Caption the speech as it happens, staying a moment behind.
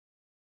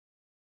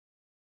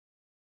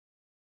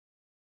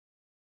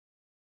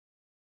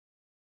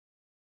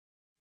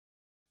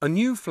A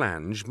new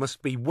flange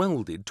must be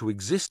welded to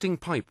existing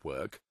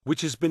pipework which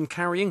has been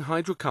carrying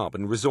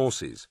hydrocarbon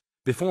resources.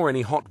 Before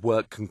any hot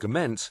work can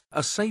commence,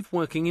 a safe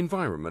working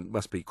environment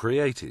must be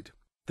created.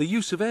 The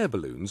use of air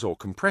balloons or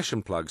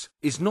compression plugs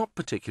is not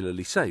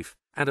particularly safe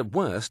and at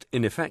worst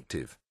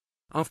ineffective.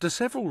 After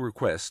several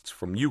requests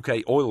from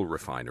UK oil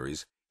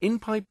refineries,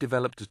 iNPIPE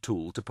developed a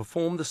tool to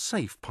perform the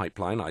safe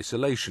pipeline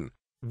isolation,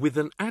 with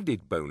an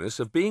added bonus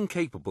of being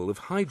capable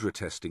of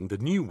hydrotesting the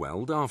new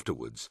weld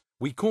afterwards.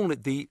 We call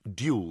it the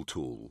dual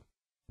tool.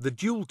 The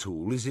dual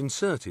tool is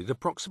inserted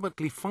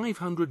approximately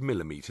 500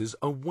 millimeters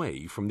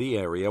away from the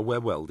area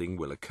where welding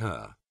will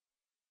occur.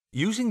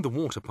 Using the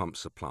water pump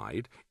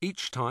supplied,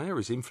 each tyre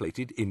is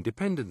inflated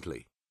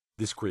independently.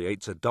 This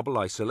creates a double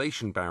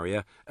isolation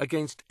barrier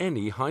against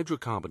any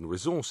hydrocarbon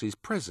resources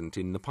present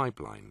in the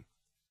pipeline.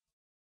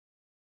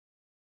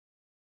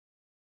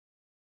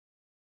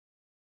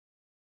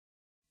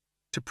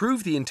 To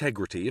prove the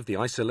integrity of the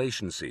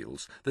isolation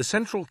seals, the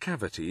central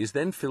cavity is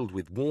then filled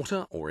with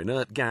water or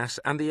inert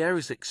gas and the air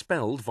is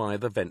expelled via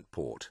the vent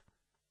port.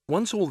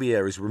 Once all the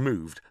air is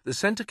removed, the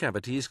centre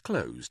cavity is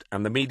closed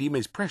and the medium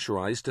is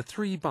pressurized to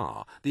 3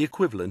 bar, the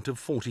equivalent of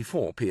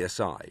 44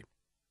 psi.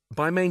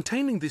 By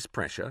maintaining this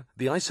pressure,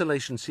 the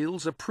isolation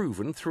seals are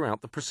proven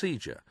throughout the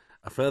procedure.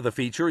 A further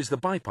feature is the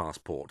bypass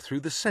port through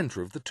the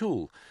centre of the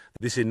tool.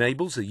 This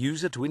enables the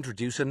user to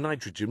introduce a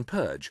nitrogen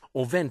purge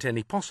or vent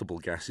any possible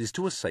gases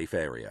to a safe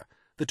area.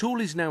 The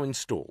tool is now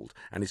installed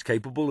and is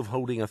capable of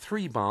holding a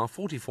 3 bar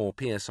 44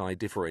 psi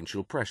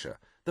differential pressure.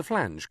 The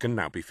flange can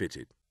now be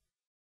fitted.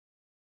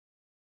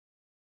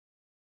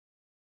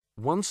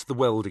 Once the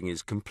welding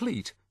is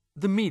complete,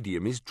 the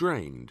medium is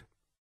drained.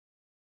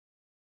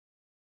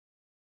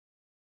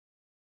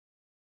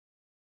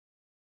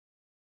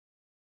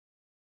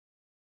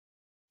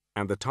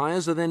 And the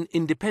tyres are then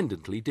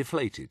independently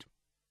deflated.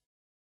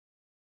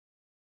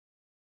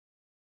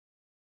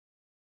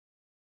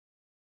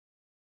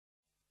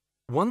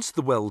 Once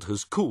the weld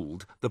has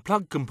cooled, the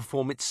plug can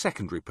perform its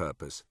secondary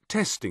purpose,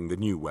 testing the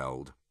new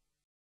weld.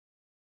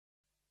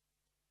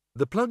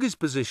 The plug is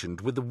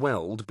positioned with the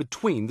weld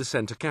between the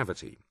centre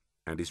cavity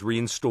and is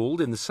reinstalled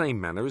in the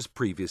same manner as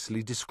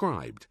previously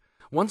described.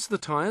 Once the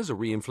tyres are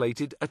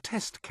reinflated, a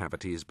test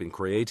cavity has been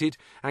created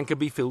and can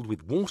be filled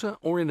with water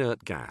or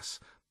inert gas.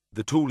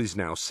 The tool is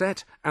now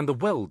set and the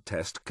weld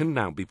test can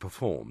now be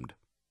performed.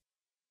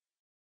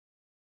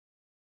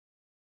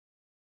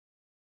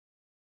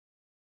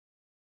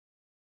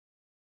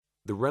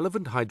 The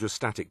relevant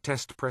hydrostatic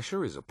test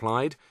pressure is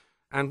applied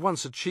and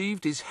once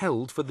achieved is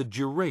held for the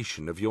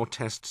duration of your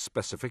test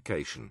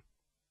specification.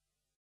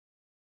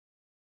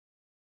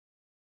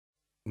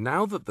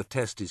 Now that the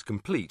test is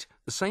complete,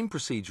 the same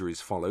procedure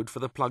is followed for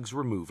the plug's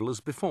removal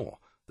as before.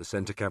 The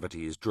centre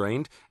cavity is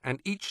drained and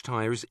each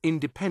tyre is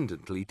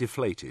independently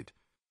deflated.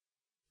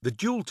 The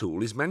dual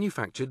tool is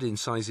manufactured in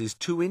sizes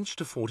 2-inch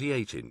to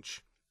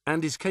 48-inch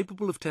and is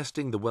capable of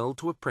testing the weld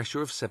to a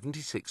pressure of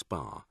 76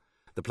 bar.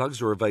 The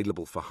plugs are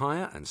available for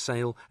hire and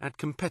sale at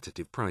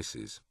competitive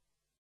prices.